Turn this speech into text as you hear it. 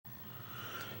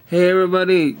Hey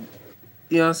everybody,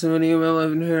 the awesome Video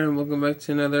 11 here, and welcome back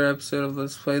to another episode of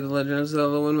Let's Play The Legend of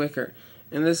Zelda Wind Waker.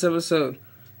 In this episode,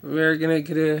 we're gonna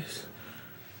get a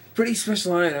pretty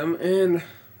special item and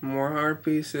more heart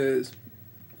pieces.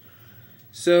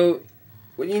 So,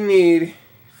 what you need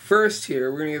first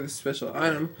here, we're gonna get this special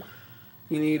item.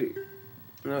 You need,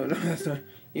 no, that's not,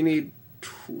 you need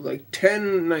like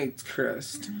 10 Knights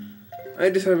Crests. I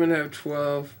just happen to have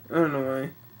 12, I don't know why.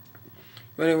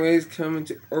 But anyways, come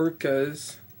into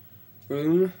Orca's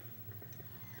room.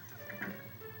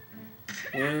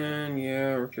 And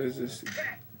yeah, Orca's just...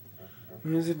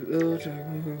 Is it a little attack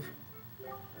move?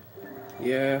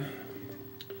 Yeah.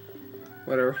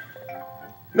 Whatever.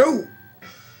 No!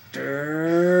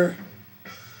 Durr.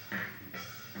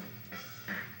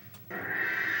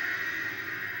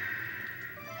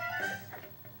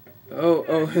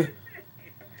 Oh.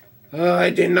 Oh, I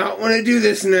did not want to do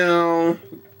this now.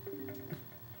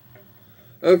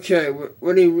 Okay,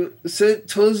 what he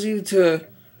tells you to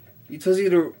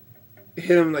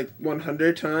hit him like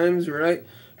 100 times, right?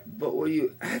 But what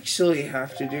you actually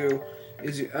have to do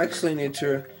is you actually need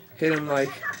to hit him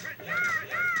like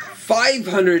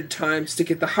 500 times to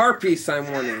get the heart piece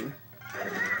I'm wanting.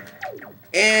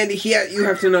 And you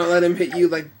have to not let him hit you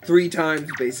like 3 times,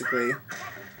 basically.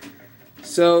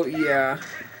 So, yeah.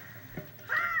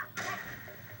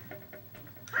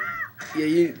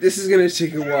 Yeah, this is gonna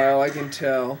take a while, I can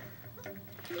tell.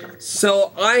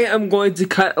 So I am going to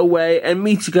cut away and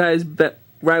meet you guys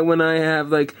right when I have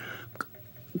like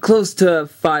close to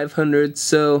 500.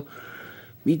 So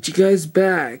meet you guys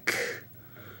back.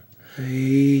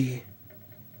 Hey.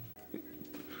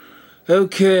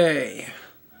 Okay.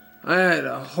 I had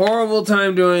a horrible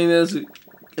time doing this,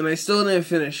 and I still didn't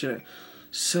finish it.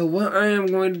 So what I am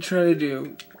going to try to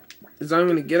do is I'm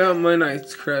going to get out my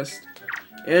Knights Crest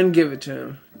and give it to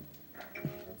him.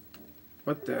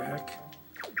 What the heck?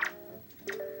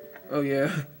 Oh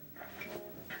yeah.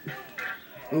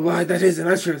 Why, that is an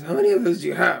Knights Crest. How many of those do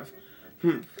you have?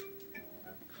 Then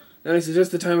I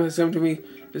suggest the time has come to me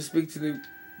to speak to the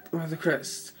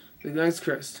crest. The Knight's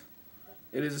Crest.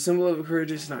 It is a symbol of a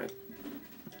courageous knight.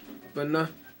 But not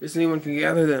just anyone can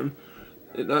gather them.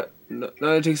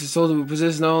 It takes a soul to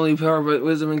possess not only power but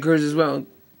wisdom and courage as well.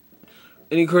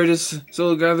 Any courageous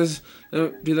soul gathers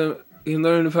them to them can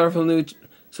learn a powerful new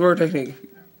sword technique.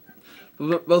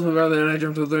 Both my brother and I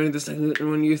dreamt of learning this technique in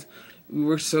one youth. We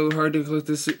worked so hard to collect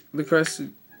the crest,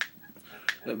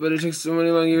 but it takes so many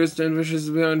long years and wishes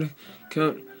beyond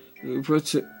count. We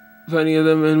approached finding of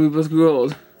them, and we both grew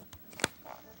old.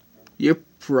 Your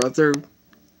brother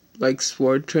likes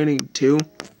sword training too?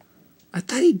 I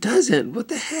thought he doesn't. What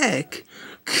the heck?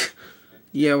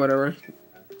 Yeah, whatever.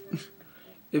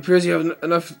 It appears you have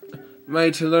enough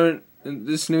might to learn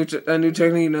this new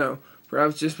technique now.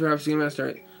 Perhaps you master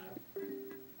it.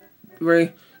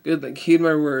 Very good. Like, heed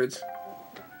my words.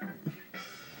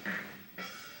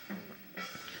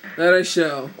 That I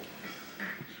shall.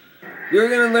 You're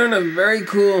gonna learn a very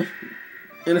cool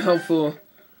and helpful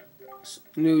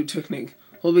new technique.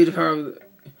 Hold B to power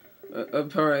of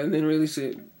power, and then release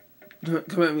it.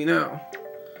 Come at me now.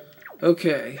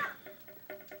 Okay.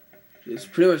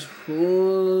 Just pretty much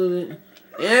hold it.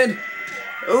 And,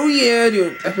 oh yeah, do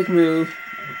an epic move.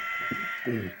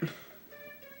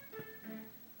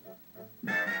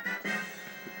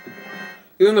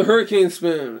 Doing the hurricane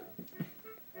spin.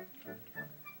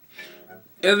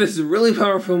 Yeah, this is a really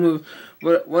powerful move,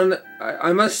 but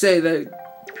I must say that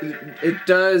it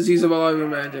does use up a lot of your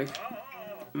magic.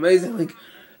 Amazing, like,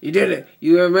 you did it.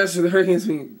 You have mastered the hurricane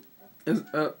spin.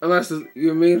 Alas,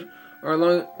 you made our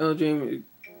long dream.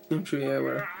 I'm sure, yeah,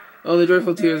 whatever. Oh, the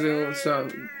joyful tears, they won't stop.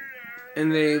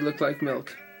 And they look like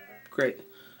milk. Great.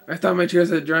 I thought my tears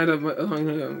had dried up a long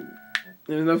ago.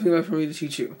 There's nothing left for me to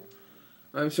teach you.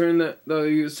 I'm certain that though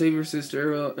you save your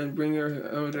sister and bring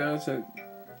her out down, so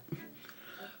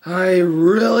I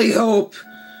really hope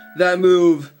that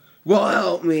move will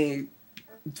help me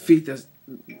defeat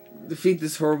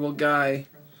this horrible guy.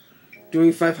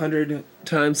 Doing 500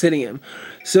 times hitting him.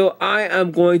 So I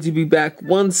am going to be back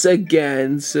once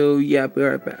again. So yeah, be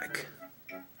right back.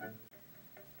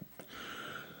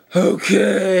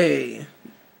 Okay.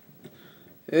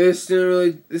 This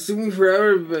took me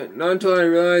forever, but not until I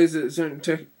realized that certain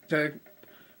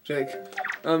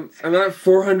I'm at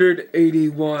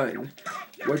 481.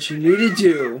 What you need to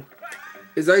do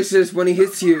is when he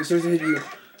hits you, starts to hit you,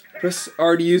 press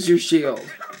R to use your shield.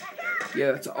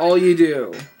 Yeah, that's all you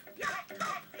do.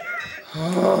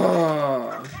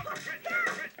 Oh.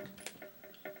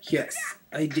 Yes,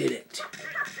 I did it.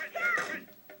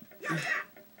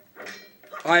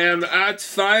 I am at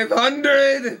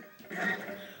 500!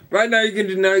 Right now you can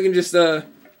just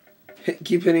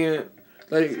keep hitting it,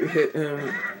 let it hit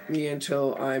me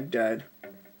until I'm dead.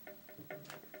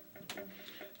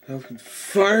 I can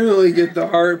finally get the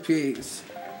heart piece.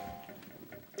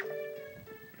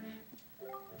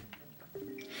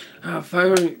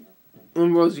 500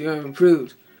 worlds you have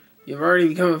improved. You've already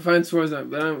become a fine swordsman,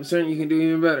 but I'm certain you can do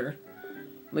even better.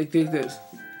 Like, take this.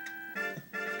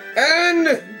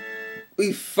 And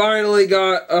we finally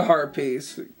got a heart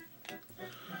piece.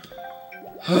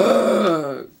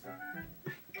 That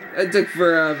took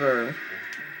forever.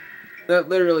 That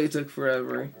literally took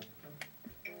forever.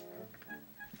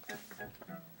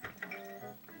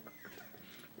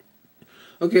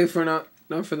 Okay,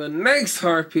 now for the next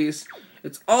heart piece,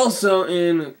 it's also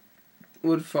in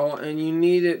Woodfall, and you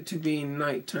need it to be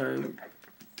nighttime.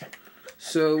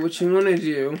 So what you want to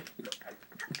do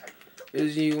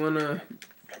is you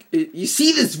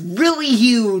see this really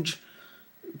huge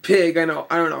pig. I don't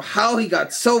know how he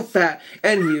got so fat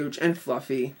and huge and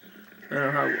fluffy. I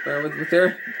don't know how with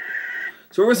there.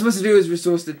 So what we're supposed to do is we're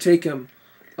supposed to take him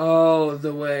all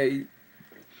the way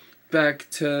back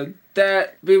to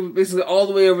that, basically all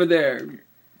the way over there.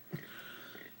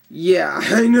 Yeah,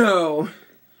 I know.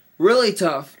 Really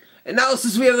tough. And now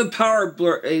since we have the power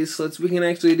bracelets, we can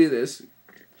actually do this.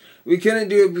 We couldn't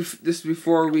do this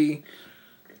before we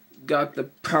got the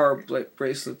power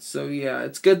bracelets, so yeah,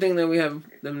 it's a good thing that we have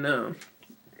them now.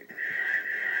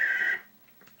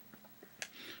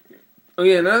 Oh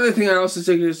yeah, another thing I also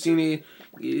think is you need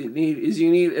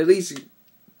at least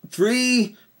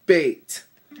 3 bait,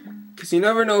 because you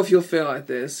never know if you'll fail at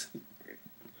this.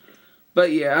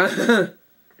 But yeah,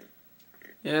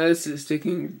 yeah, this is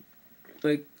taking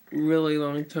like really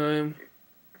long time.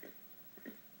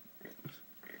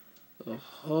 A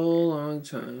whole long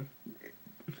time.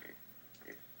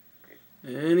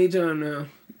 Anytime now.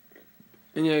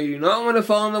 And yeah, you do not want to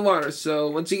fall in the water, so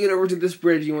once you get over to this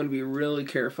bridge, you want to be really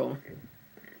careful.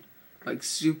 Like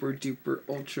super duper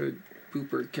ultra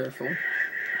pooper careful.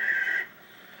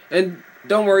 And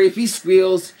don't worry, if he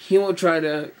squeals, he won't try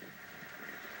to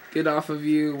get off of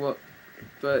you. Well,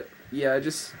 but yeah,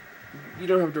 you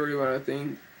don't have to worry about a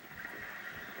thing.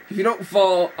 If you don't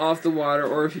fall off the water,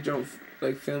 or if you don't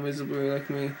like fail miserably like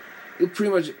me, you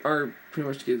pretty much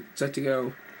get set to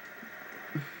go.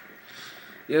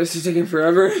 Yeah, this is taking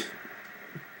forever.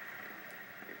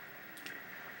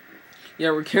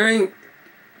 Yeah, we're carrying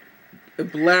a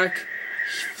black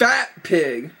fat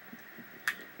pig.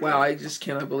 Wow, I just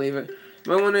cannot believe it.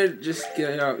 You might want to just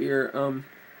get out your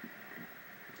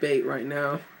bait right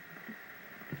now.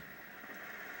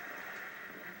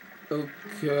 Okay.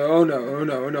 Oh no! Oh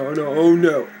no! Oh no! Oh no! Oh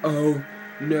no! Oh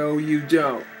no! You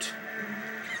don't.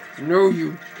 No,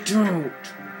 you don't.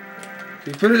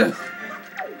 Okay, put it up.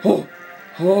 Oh.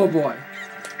 Oh boy.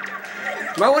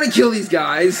 Might want to kill these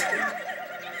guys.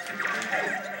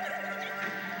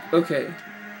 Okay.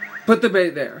 Put the bait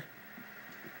there.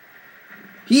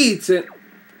 He eats it.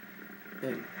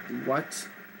 And what?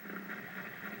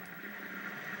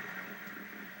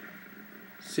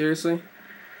 Seriously?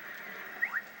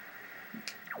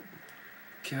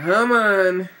 Come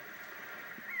on.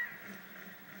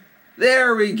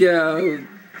 There we go.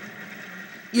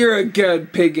 You're a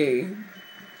good piggy.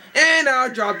 And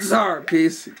I'll drop this heart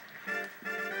piece.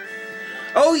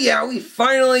 Oh yeah, we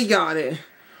finally got it.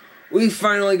 We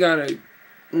finally got it.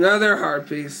 Another heart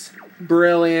piece.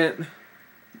 Brilliant.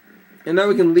 And now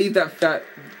we can leave that fat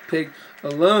pig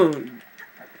alone.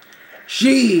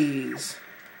 Jeez.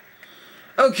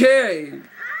 Okay.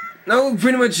 Now we've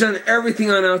pretty much done everything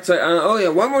on outside. Oh yeah,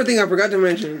 one more thing I forgot to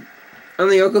mention. On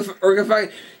the Orca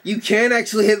fight, you can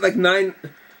actually hit like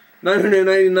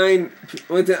 999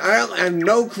 with it. I have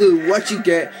no clue what you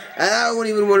get, and I don't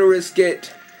even want to risk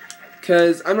it,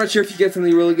 because I'm not sure if you get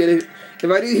something really good. If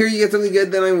I do hear you get something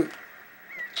good, then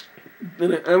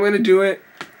I'm going to do it,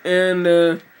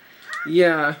 and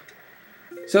yeah.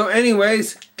 So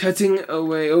anyways, cutting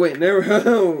away. Oh wait,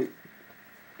 never.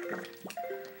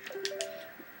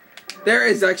 There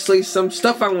is actually some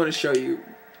stuff I want to show you.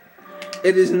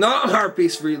 It is not heart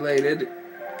piece related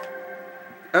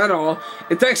at all.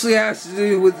 It actually has to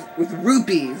do with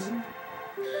rupees.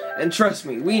 And trust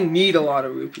me, we need a lot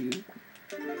of rupees.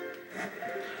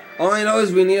 All I know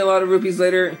is we need a lot of rupees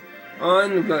later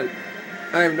on, but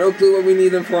I have no clue what we need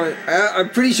them for.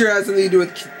 I'm pretty sure it has something to do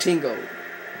with Tingle.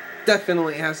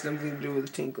 Definitely has something to do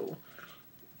with Tingle.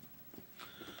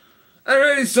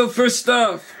 Alrighty, so first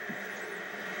off,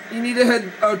 you need to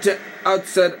head out to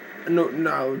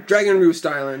Dragon Roost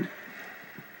Island.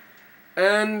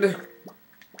 And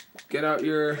get out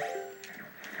your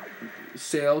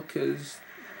sail, cause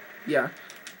yeah.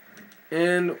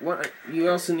 And what you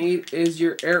also need is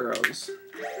your arrows.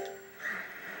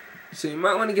 So you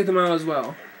might want to get them out as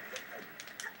well.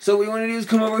 So what you want to do is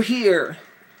come over here.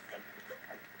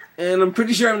 And I'm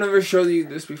pretty sure I've never showed you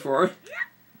this before.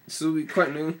 This will be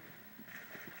quite new.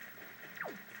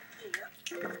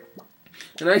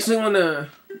 And I actually want to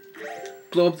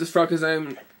blow up this frog because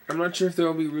I'm not sure if there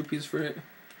will be rupees for it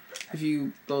if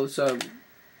you blow this up.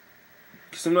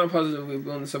 Because I'm not positive we've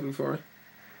blown this up before.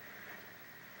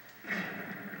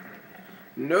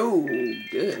 No,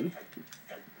 good.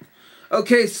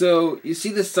 Okay, so you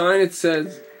see the sign, it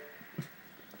says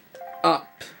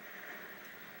up.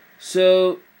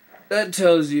 So that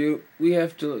tells you we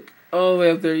have to look all the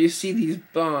way up there. You see these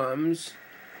bombs.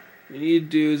 What you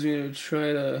need to do is we need to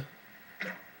try to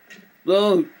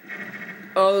blow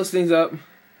all those things up.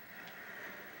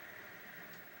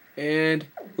 And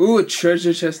ooh, a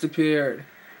treasure chest appeared.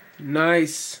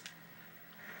 Nice.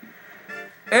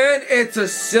 And it's a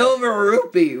silver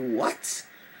rupee. What?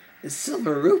 A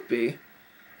silver rupee?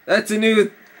 That's a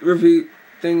new rupee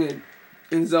thing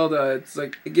in Zelda. It's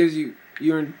like, it gives you,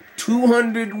 you earn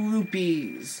 200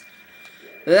 rupees.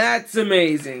 That's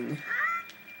amazing.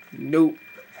 Nope.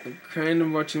 I'm kind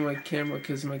of watching my camera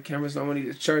because my camera's not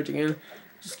wanting to charge again. It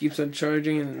just keeps on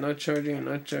charging and not charging and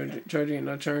not charging, charging and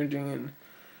not charging, and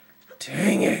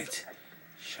dang it.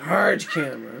 Charge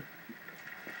camera.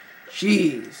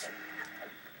 Jeez.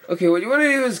 Okay, what you want to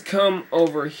do is come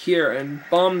over here and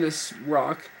bomb this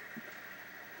rock.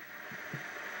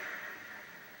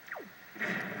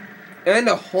 And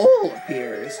a hole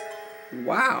appears.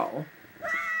 Wow.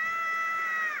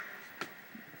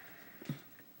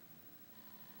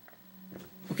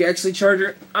 Okay, actually,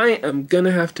 Charger, I am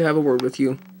gonna have to have a word with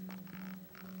you.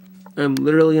 I'm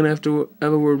literally gonna have to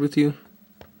have a word with you.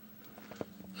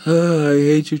 I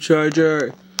hate you,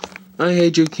 Charger. I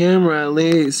hate your camera, at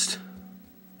least.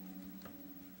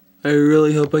 I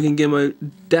really hope I can get my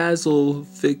dazzle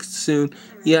fixed soon.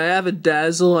 Yeah, I have a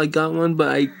dazzle, I got one,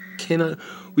 but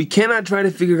we cannot try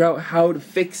to figure out how to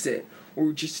fix it,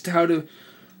 or just how to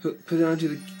put it onto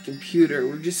the computer.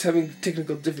 We're just having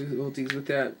technical difficulties with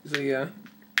that, so yeah.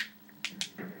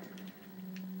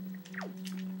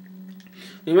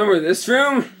 Remember this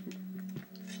room?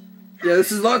 Yeah,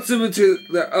 this is a lot similar to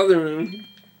the other room,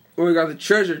 where we got the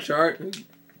treasure chart,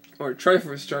 or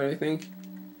Triforce chart, I think.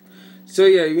 So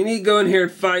yeah, we need to go in here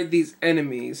and fight these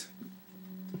enemies.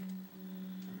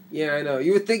 Yeah, I know.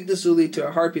 You would think this would lead to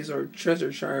a heart piece or a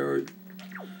treasure chart or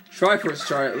Triforce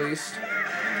chart at least.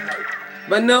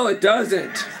 But no, it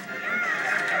doesn't.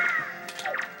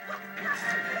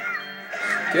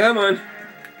 Come on.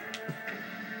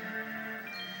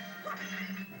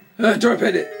 Joy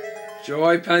Pendant.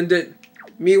 Joy Pendant.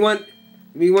 Me want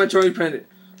Joy Pendant.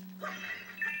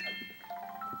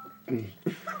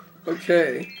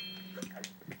 Okay.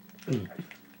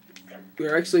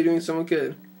 We're actually doing somewhat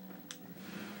good.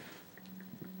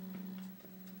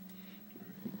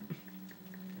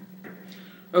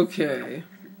 Okay.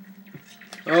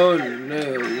 Oh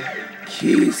no.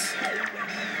 Keys.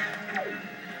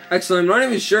 Actually, I'm not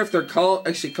even sure if they're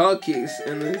actually called keys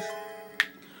in this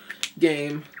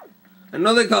game. I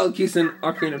know they call it keys in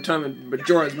Ocarina of Time and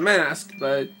Majora's Mask,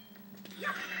 but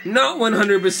not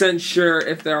 100% sure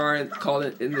if they aren't called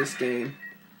it in this game.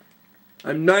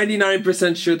 I'm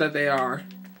 99% sure that they are.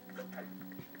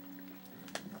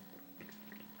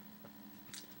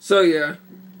 So yeah.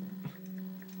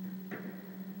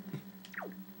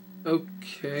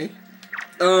 Okay.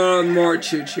 More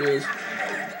choo-choos.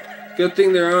 Good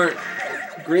thing there aren't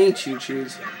green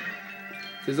choo-choos,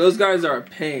 because those guys are a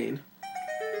pain.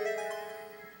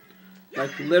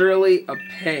 Like, literally a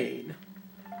pain.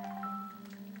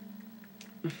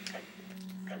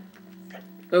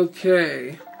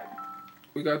 Okay.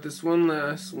 We got this one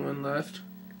last one left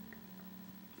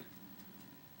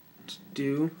to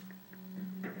do.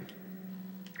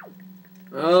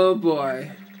 Oh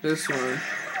boy. This one.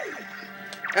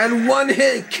 And one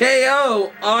hit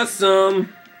KO!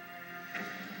 Awesome!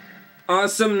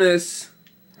 Awesomeness.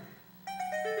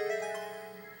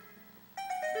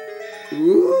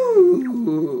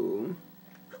 Ooh.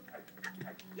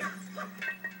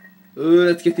 Ooh,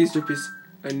 let's get these rupees.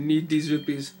 I need these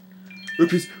rupees.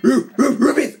 Rupees!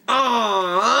 Rupees!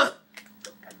 Aww!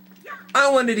 I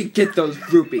wanted to get those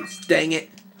rupees, dang it.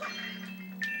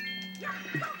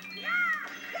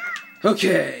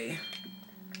 Okay.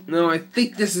 No, I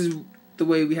think this is the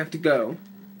way we have to go.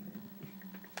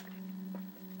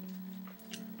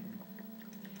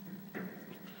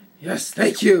 Yes,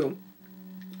 thank you.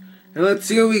 And let's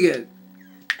see what we get.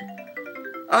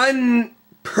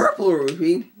 Purple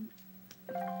rupee.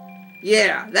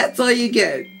 Yeah, that's all you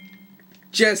get.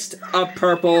 just a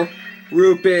purple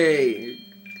rupee.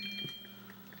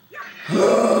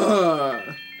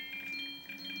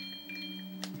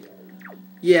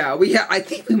 Yeah, I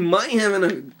think we might have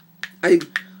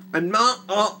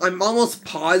I'm almost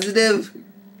positive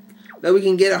that we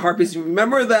can get a harpies.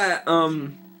 Remember that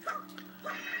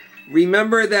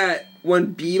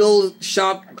one Beetles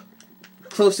Shop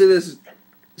close to this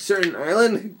certain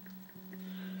island,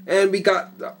 and we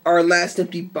got our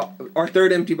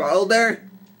third empty bottle there?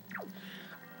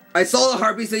 I saw the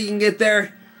harpies that you can get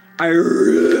there. I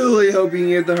really hope you can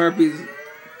get the harpies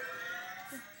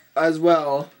as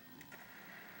well.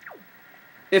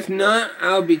 If not,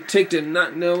 I'll be ticked and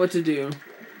not know what to do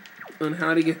on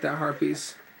how to get that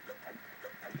harpies.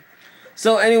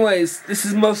 So anyways, this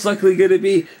is most likely going to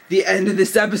be the end of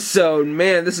this episode.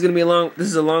 Man, this is going to be this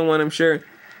is a long one, I'm sure.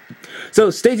 So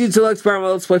stay tuned till next part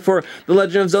while let's play for The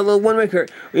Legend of Zelda Wind Waker.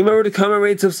 Remember to comment,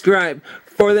 rate, subscribe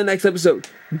for the next episode.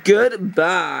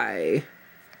 Goodbye.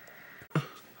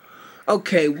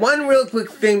 Okay, one real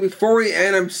quick thing before we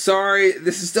end. I'm sorry,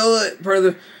 this is still part of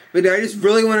the video. I just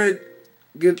really want to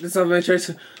get this off my chest.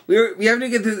 We have to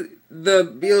get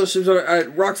the Beetles Shop at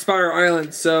Rockspire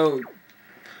Island, so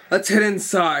let's head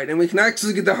inside, and we can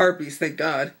actually get the harpies, thank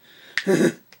God.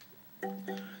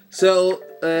 So,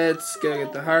 let's go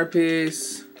get the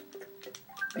harpies.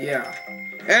 Yeah.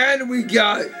 And we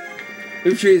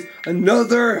retrieved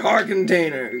another heart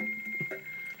container.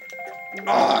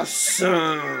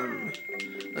 Awesome!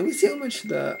 Let me see how much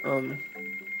the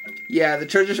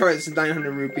treasure chart is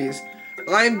 900 rupees.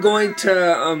 I'm going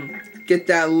to, get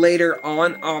that later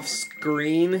on off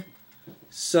screen.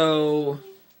 So,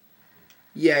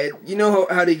 yeah, you know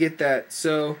how to get that.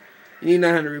 So, you need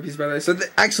 900 rupees, by the way. So,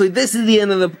 actually, this is the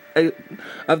end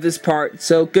of this part.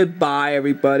 So, goodbye,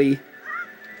 everybody.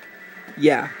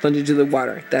 Yeah, plunge into the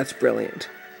water. That's brilliant.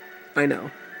 I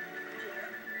know.